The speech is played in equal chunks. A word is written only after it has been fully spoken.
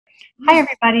Hi,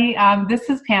 everybody. This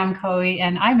is Pam Caughey,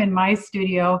 and I'm in my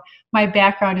studio. My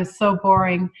background is so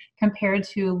boring compared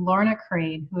to Lorna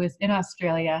Crane, who is in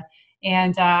Australia.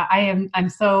 And I'm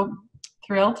so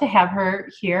thrilled to have her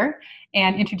here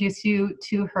and introduce you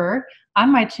to her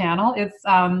on my channel.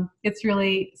 It's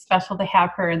really special to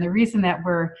have her, and the reason that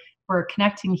we're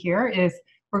connecting here is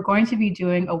we're going to be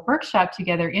doing a workshop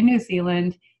together in New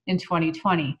Zealand in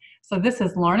 2020. So this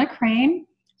is Lorna Crane.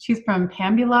 She's from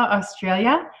Pamela,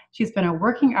 Australia. She's been a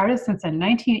working artist since the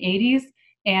 1980s.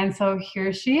 And so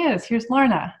here she is. Here's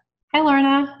Lorna. Hi,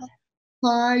 Lorna.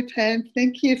 Hi, Pam.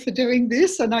 Thank you for doing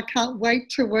this. And I can't wait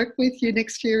to work with you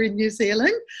next year in New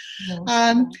Zealand.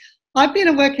 I've been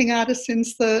a working artist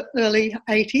since the early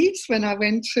 80s when I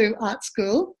went to art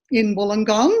school in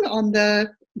Wollongong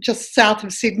just south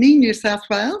of Sydney, New South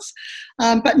Wales.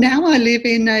 But now I live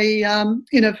in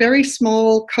a very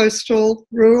small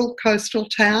rural coastal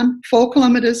town, 4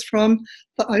 kilometres from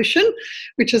the ocean,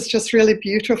 which is just really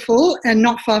beautiful and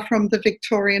not far from the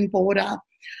Victorian border.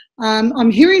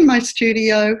 I'm here in my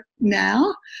studio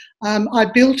now. I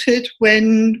built it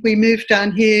when we moved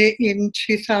down here in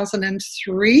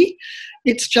 2003.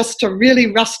 It's just a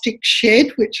really rustic shed,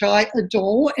 which I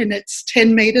adore, and it's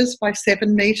 10 metres by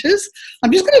 7 metres.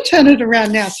 I'm just going to turn it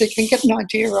around now so you can get an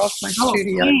idea of my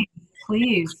studio.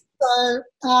 Please. So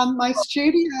my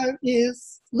studio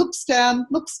looks down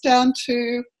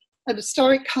to an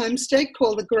historic homestead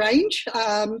called the Grange,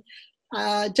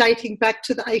 dating back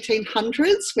to the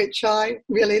 1800s, which I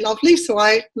really lovely. So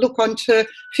I look onto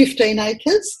 15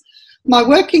 acres. My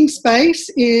working space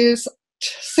is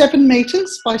 7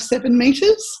 metres by 7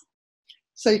 metres.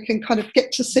 So you can kind of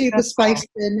get to see the space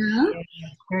there now. Yeah,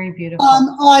 very beautiful.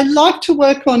 I like to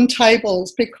work on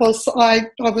tables because I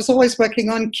was always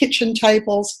working on kitchen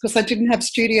tables because I didn't have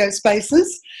studio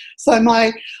spaces. So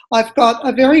I've got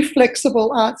a very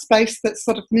flexible art space that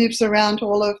sort of moves around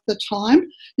all of the time.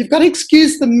 You've got to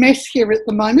excuse the mess here at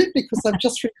the moment because I've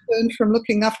just returned from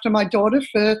looking after my daughter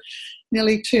for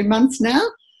nearly 2 months now.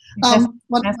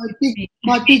 One of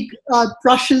my big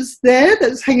brushes there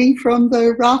that's hanging from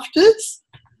the rafters.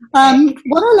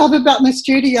 What I love about my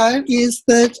studio is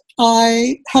that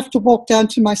I have to walk down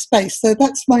to my space. So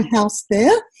that's my house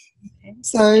there.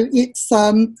 So it's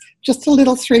just a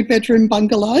little 3-bedroom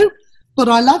bungalow. But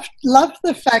I love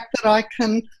the fact that I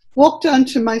can walk down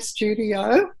to my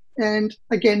studio. And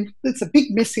again, there's a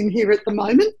big mess in here at the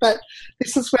moment, but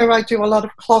this is where I do a lot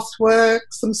of cloth work,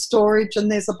 some storage, and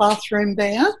there's a bathroom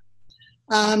there.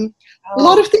 A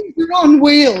lot of things are on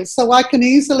wheels, so I can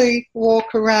easily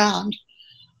walk around.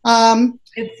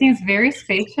 It seems very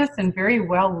spacious and very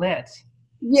well lit.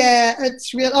 Yeah,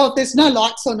 it's real. Oh, there's no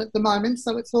lights on at the moment,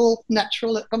 so it's all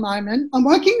natural at the moment. I'm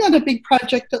working on a big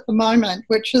project at the moment,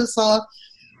 which is a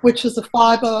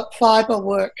fibre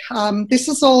work. This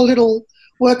is all little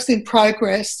works in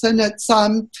progress, and it's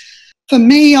for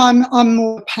me, I'm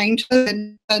more a painter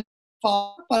than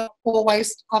fibre,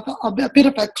 but I'm a bit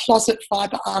of a closet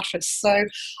fibre artist. So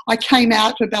I came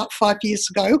out about 5 years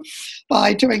ago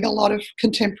by doing a lot of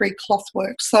contemporary cloth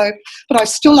work. But I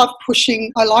still love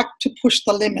pushing. I like to push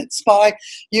the limits by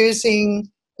using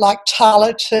like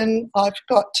tarlatan. I've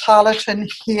got tarlatan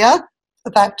here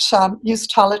that use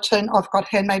tarlatan. I've got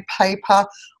handmade paper.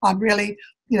 I'm really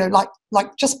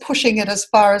like just pushing it as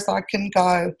far as I can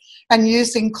go, and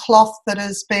using cloth that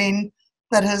has been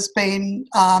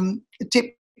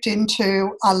dipped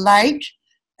into a lake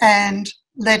and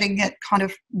letting it kind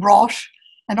of rot.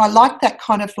 And I like that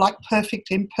kind of like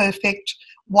perfect imperfect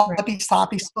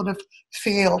wabi-sabi sort of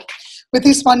feel. With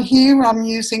this one here, I'm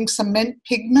using cement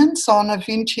pigments on a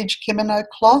vintage kimono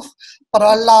cloth, but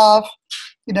I love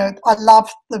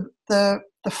the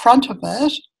front of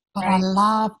it, but I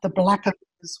love the black of it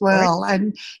as well,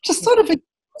 and just sort of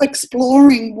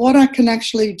exploring what I can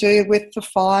actually do with the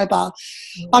fibre.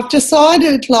 I've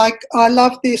decided, I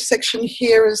love this section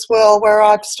here as well, where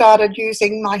I've started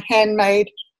using my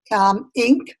handmade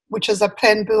ink, which is a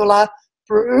Panbula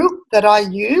brew that I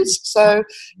used. So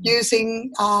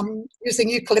using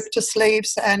eucalyptus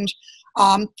leaves and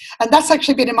that's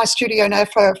actually been in my studio now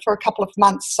for a couple of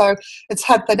months. So it's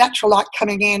had the natural light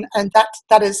coming in, and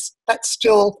that's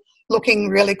still looking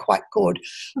really quite good.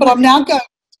 But I'm now going to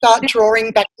start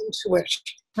drawing back into it.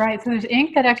 Right, so there's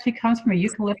ink that actually comes from a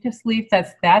eucalyptus leaf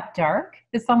that's that dark.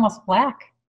 It's almost black.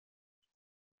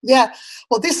 Yeah,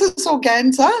 well, this is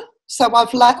organza, so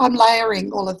I'm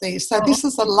layering all of these. So this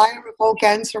is a layer of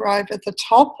organza over the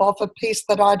top of a piece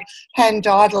that I'd hand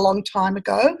dyed a long time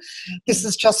ago. This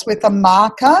is just with a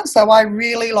marker, so I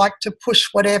really like to push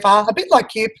whatever, a bit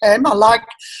like you, Pam. I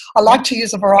like to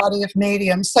use a variety of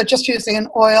mediums. So just using an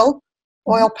oil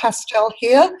pastel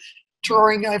here,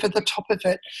 drawing over the top of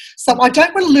it. So I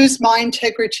don't want to lose my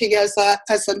integrity as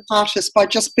an artist by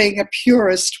just being a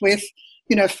purist with,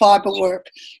 you know, fibre work.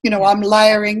 You know, I'm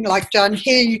layering, like down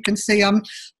here you can see I'm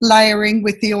layering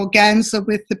with the organza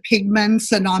with the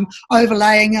pigments, and I'm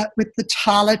overlaying it with the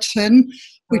tarlatan,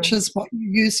 which is what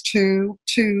you use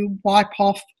to wipe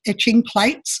off etching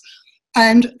plates,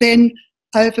 and then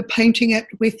over painting it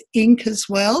with ink as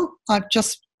well. I've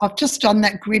just done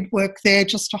that grid work there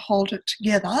just to hold it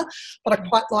together, but I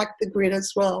quite like the grid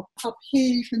as well. Up here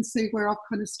you can see where I've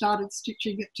kind of started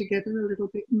stitching it together a little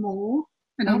bit more,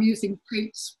 and I'm using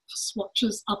paint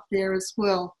swatches up there as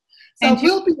well. So it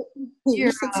will be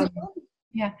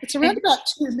it's around about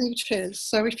 2 metres.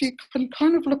 So if you can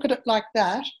kind of look at it like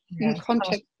that, in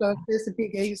context of there's a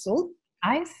big easel.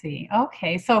 I see.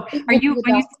 Okay. So are you,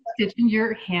 when you stitching,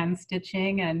 you're hand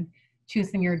stitching and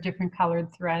choosing your different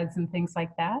colored threads and things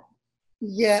like that?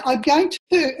 Yeah, I'm going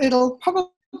to, it'll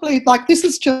probably, like, this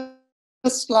is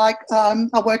just like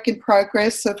a work in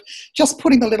progress of just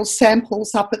putting the little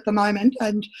samples up at the moment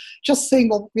and just seeing,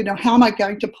 well, you know, how am I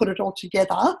going to put it all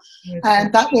together?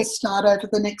 And that will start over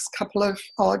the next couple of,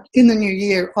 in the new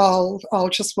year, I'll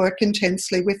just work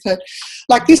intensely with it.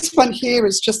 Like this one here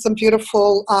is just some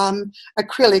beautiful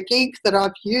acrylic ink that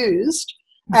I've used.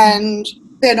 And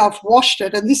then I've washed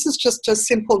it, and this is just a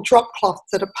simple drop cloth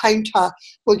that a painter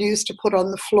will use to put on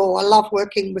the floor. I love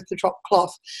working with the drop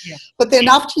cloth. But then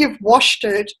after you've washed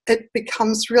it, it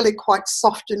becomes really quite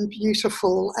soft and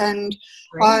beautiful, and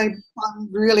I'm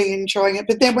really enjoying it.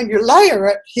 But then when you layer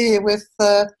it here with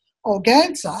the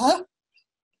organza,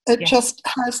 it just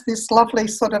has this lovely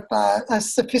sort of a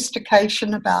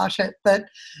sophistication about it that,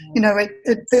 you know,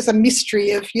 there's a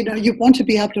mystery of, you know, you want to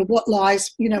be able to what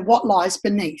lies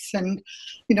beneath. And,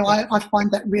 you know, I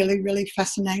find that really, really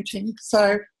fascinating.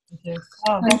 So,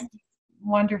 that's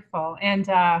wonderful. And,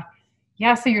 so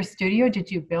your studio,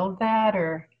 did you build that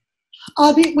or?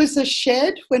 It was a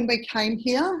shed when we came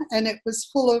here, and it was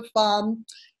full of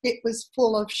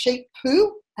sheep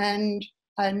poo, and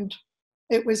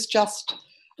it was just,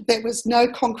 there was no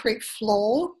concrete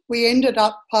floor. We ended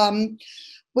up,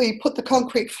 we put the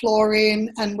concrete floor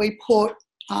in, and we put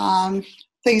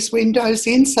these windows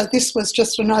in. So this was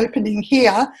just an opening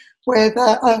here where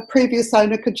the previous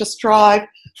owner could just drive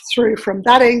through from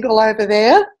that angle over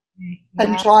there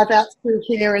and drive out through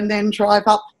here, and then drive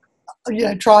up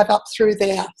through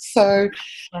there. So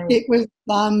it was,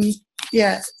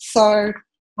 so.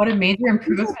 What a major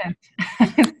improvement.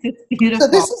 It's beautiful.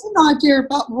 So this is an idea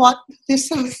about what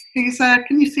this is. These are,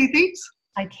 can you see these?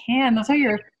 I can. Those are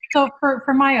your, so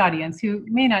for my audience who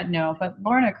may not know, but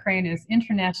Lorna Crane is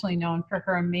internationally known for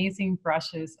her amazing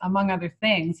brushes, among other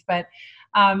things. But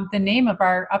the name of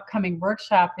our upcoming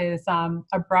workshop is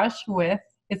a brush with,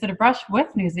 is it a brush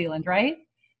with New Zealand, right?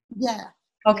 Yeah.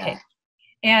 Okay. Yeah.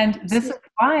 And this is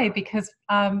why, because,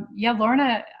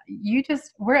 Lorna, you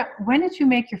just, when did you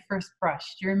make your first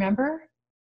brush? Do you remember?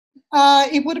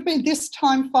 It would have been this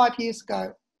time 5 years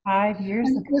ago. 5 years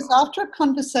ago. It was after a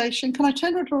conversation. Can I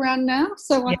turn it around now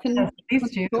so I can? Please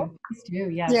do. Please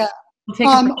do. Yes. Yeah. We'll take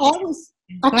I was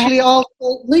actually. I'll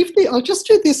just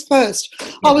do this first.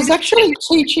 Yeah. I was actually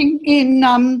teaching in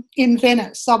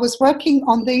Venice. I was working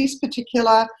on these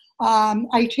particular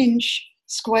 8-inch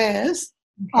squares.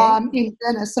 In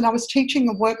Venice, and I was teaching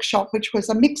a workshop which was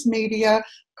a mixed media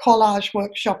collage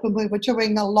workshop, and we were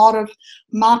doing a lot of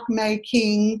mark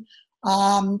making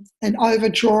and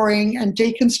overdrawing and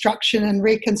deconstruction and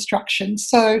reconstruction.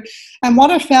 So, and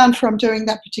what I found from doing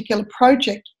that particular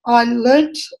project, I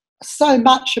learnt so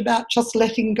much about just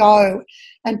letting go,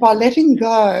 and by letting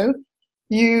go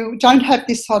you don't have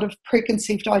this sort of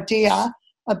preconceived idea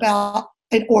about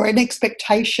it or an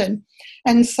expectation.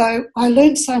 And so I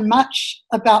learned so much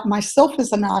about myself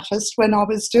as an artist when I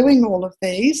was doing all of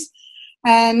these,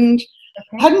 and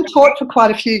I hadn't taught for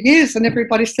quite a few years, and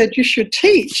everybody said, you should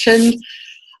teach.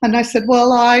 And I said,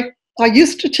 well, I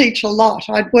used to teach a lot.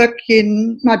 I'd work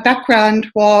in, my background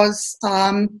was,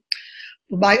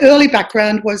 my early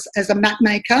background was as a map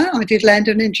maker. I did land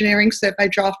and engineering survey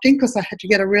drafting because I had to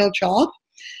get a real job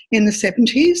in the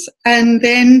 70s. And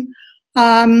then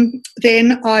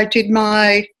I did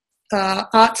my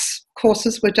arts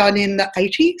courses were done in the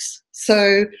 80s.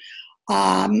 So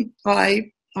I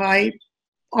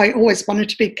always wanted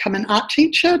to become an art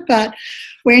teacher, but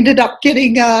we ended up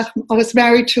getting, I was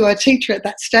married to a teacher at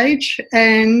that stage,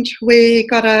 and we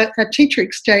got a teacher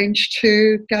exchange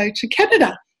to go to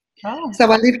Canada. Oh.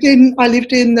 So I lived in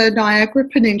the Niagara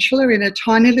Peninsula in a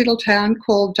tiny little town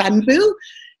called Dunnville,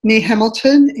 near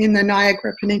Hamilton in the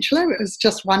Niagara Peninsula. It was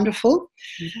just wonderful.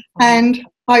 Mm-hmm. And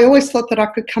I always thought that I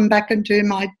could come back and do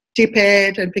my dip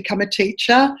ed and become a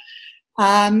teacher.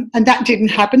 And that didn't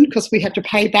happen because we had to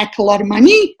pay back a lot of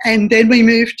money. And then we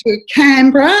moved to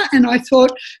Canberra, and I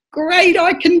thought, great,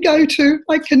 I can go to,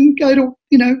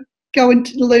 go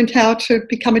and learn how to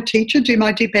become a teacher, do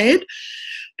my DBEd.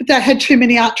 But they had too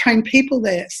many art-trained people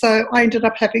there. So I ended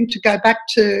up having to go back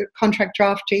to contract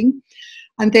drafting.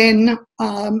 And then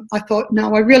I thought,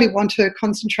 no, I really want to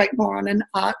concentrate more on an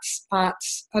arts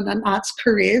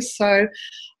career. So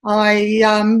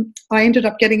I ended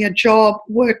up getting a job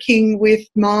working with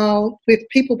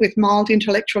people with mild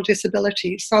intellectual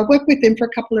disabilities. So I worked with them for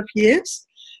a couple of years.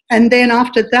 And then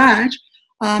after that,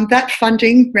 that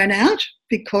funding ran out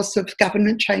because of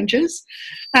government changes.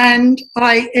 And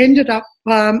I ended up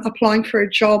applying for a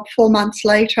job 4 months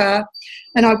later,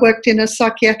 and I worked in a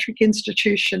psychiatric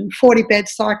institution, 40-bed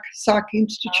psych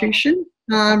institution,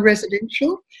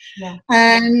 residential. Yeah.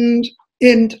 And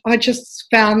I just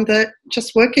found that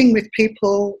just working with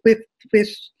people with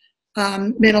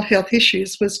mental health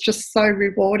issues was just so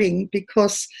rewarding,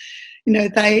 because, you know,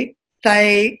 they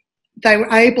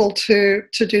were able to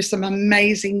do some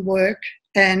amazing work,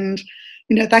 and,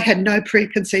 you know, they had no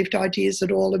preconceived ideas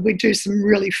at all, and we'd do some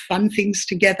really fun things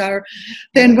together.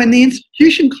 Then when the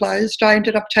institution closed, I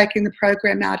ended up taking the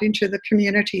program out into the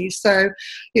community. So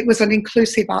it was an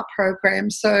inclusive art program.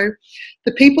 So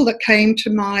the people that came to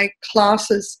my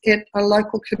classes at a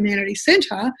local community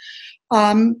centre,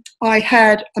 I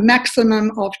had a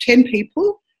maximum of 10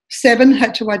 people. 7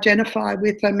 had to identify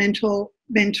with a mental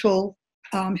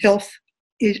health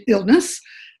illness,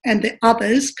 and the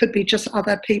others could be just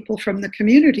other people from the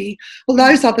community. Well,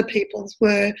 those other people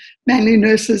were mainly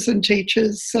nurses and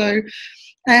teachers. So,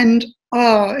 and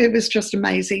it was just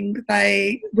amazing.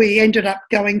 We ended up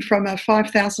going from a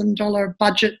 $5,000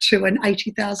 budget to an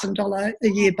 $80,000 a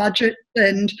year budget,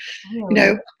 and you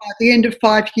know, by the end of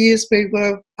 5 years, we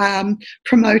were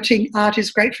promoting art is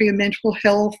great for your mental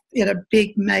health at a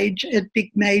big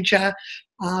major.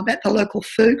 At the local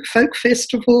folk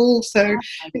festival. So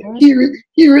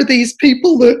here are these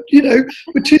people that, you know,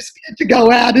 were too scared to go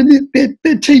out, and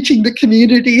they're teaching the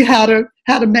community how to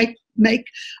make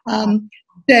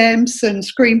stamps and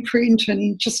screen print,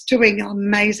 and just doing an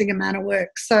amazing amount of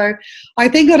work. So I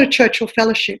then got a Churchill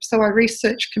Fellowship. So I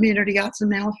researched community arts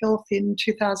and mental health in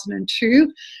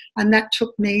 2002, and that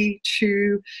took me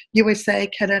to USA,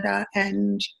 Canada,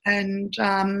 and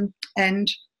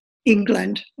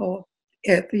England, or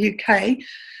at the UK.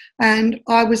 And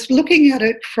I was looking at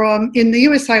it in the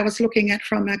USA, I was looking at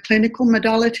from a clinical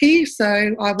modality.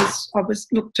 So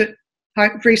I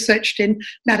researched in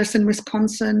Madison,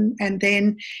 Wisconsin, and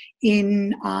then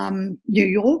in New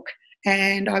York.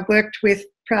 And I worked with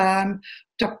Professor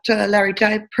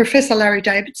Larry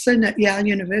Davidson at Yale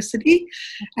University,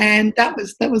 and that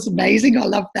was amazing. I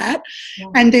love that. Yeah.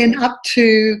 And then up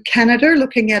to Canada,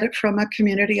 looking at it from a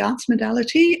community arts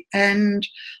modality, and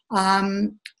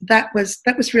that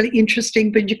was really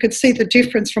interesting. But you could see the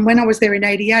difference from when I was there in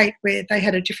 '88, where they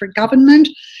had a different government,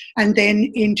 and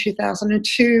then in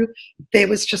 2002 there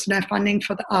was just no funding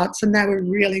for the arts, and they were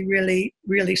really, really,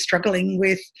 really struggling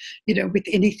with, you know, with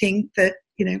anything that,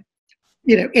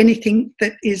 anything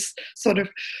that is sort of,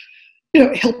 you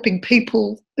know, helping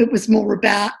people. It was more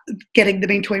about getting them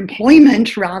into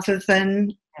employment rather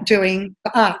than doing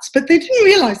the arts. But they didn't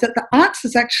realise that the arts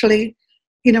is actually,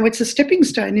 you know, it's a stepping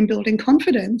stone in building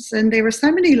confidence, and there are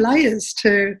so many layers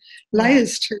to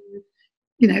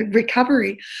you know,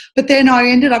 recovery. But then I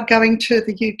ended up going to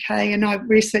the UK, and I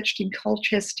researched in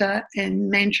Colchester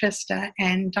and Manchester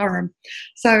and Durham.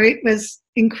 So it was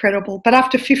incredible. But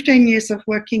after 15 years of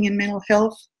working in mental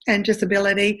health and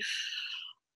disability,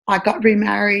 I got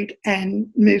remarried and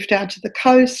moved out to the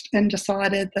coast, and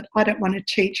decided that I don't want to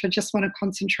teach. I just want to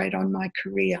concentrate on my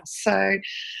career. So,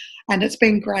 and it's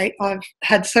been great. I've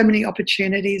had so many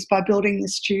opportunities by building the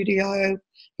studio.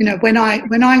 You know, when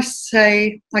I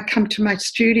say I come to my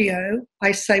studio,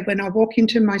 I say when I walk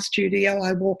into my studio,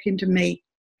 I walk into me.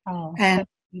 Oh, and that's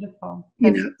beautiful.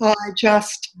 You know,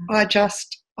 I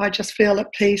just feel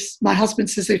at peace. My husband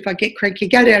says, if I get cranky,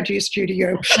 go down to your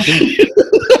studio.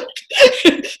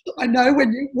 I know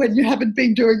when you haven't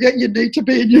been doing it, you need to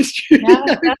be in your studio.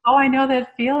 I know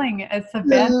that feeling. It's a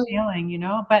bad feeling, you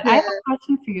know. But I have a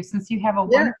question for you, since you have a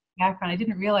wonderful background. I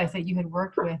didn't realize that you had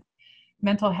worked with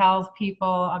mental health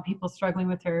people, people struggling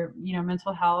with their, you know,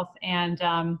 mental health, and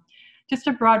just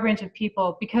a broad range of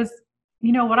people. Because,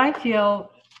 you know, what I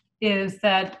feel is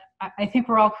that I think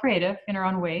we're all creative in our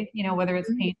own way, you know, whether it's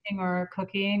painting or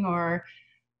cooking or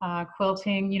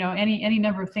quilting, you know, any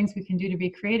number of things we can do to be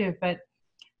creative. But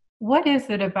what is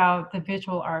it about the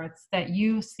visual arts that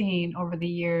you've seen over the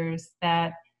years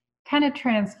that kind of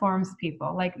transforms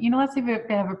people. Like, let's say if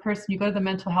you have a person, you go to the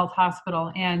mental health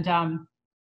hospital and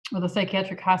or the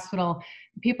psychiatric hospital,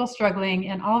 people struggling,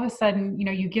 and all of a sudden,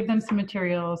 you give them some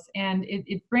materials and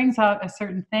it brings out a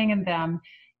certain thing in them.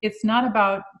 It's not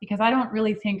about, because I don't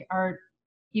really think art,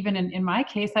 even in my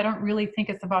case, I don't really think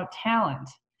it's about talent.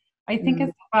 I think Mm.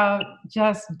 it's about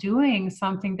just doing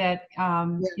something that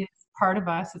Yeah. is part of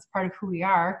us. It's part of who we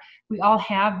are. We all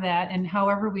have that, and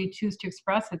however we choose to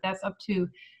express it, that's up to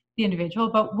the individual.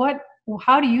 But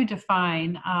how do you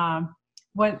define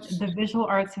what the visual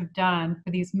arts have done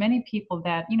for these many people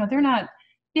that,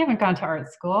 they haven't gone to art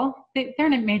school. Their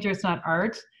major is not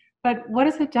art, but what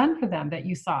has it done for them that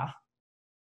you saw?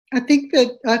 I think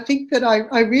that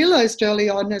I realized early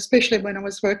on, especially when I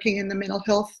was working in the mental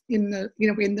health, in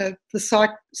the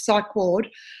psych ward,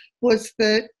 was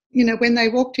that, when they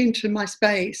walked into my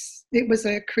space, it was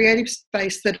a creative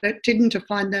space that it didn't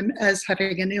define them as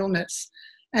having an illness.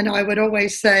 And I would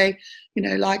always say,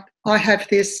 like, I have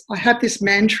this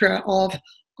mantra of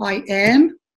I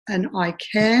am, and I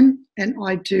can, and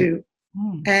I do.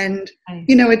 And Nice.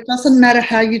 it doesn't matter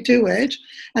how you do it.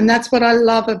 And that's what I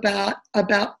love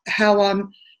about how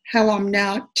I'm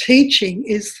now teaching,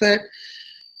 is that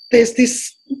there's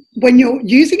this, when you're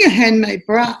using a handmade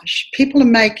brush, people are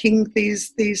making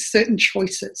these certain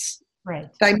choices. Right.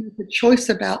 They make a choice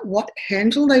about what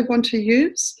handle they want to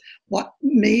use, what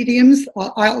mediums.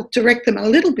 I'll direct them a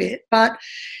little bit, but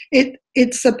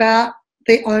it's about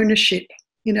their ownership.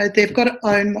 They've got to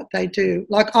own what they do.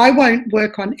 Like, I won't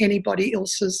work on anybody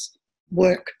else's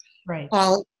work. Right.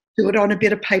 I'll do it on a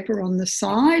bit of paper on the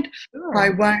side. Sure.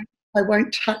 I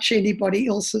won't touch anybody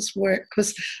else's work,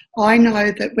 because I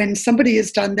know that when somebody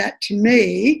has done that to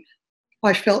me,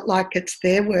 I felt like it's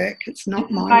their work. It's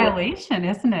not my work. Violation,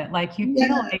 isn't it? Like, you feel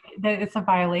like that it's a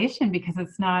violation because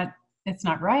it's not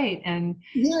right. And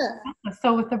Yeah.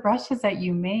 so with the brushes that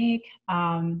you make,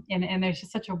 and there's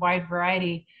just such a wide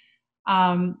variety.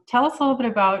 Tell us a little bit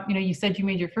about, you said you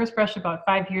made your first brush about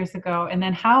 5 years ago, and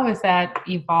then how has that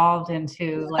evolved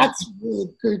into, like, That's a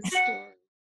really good story.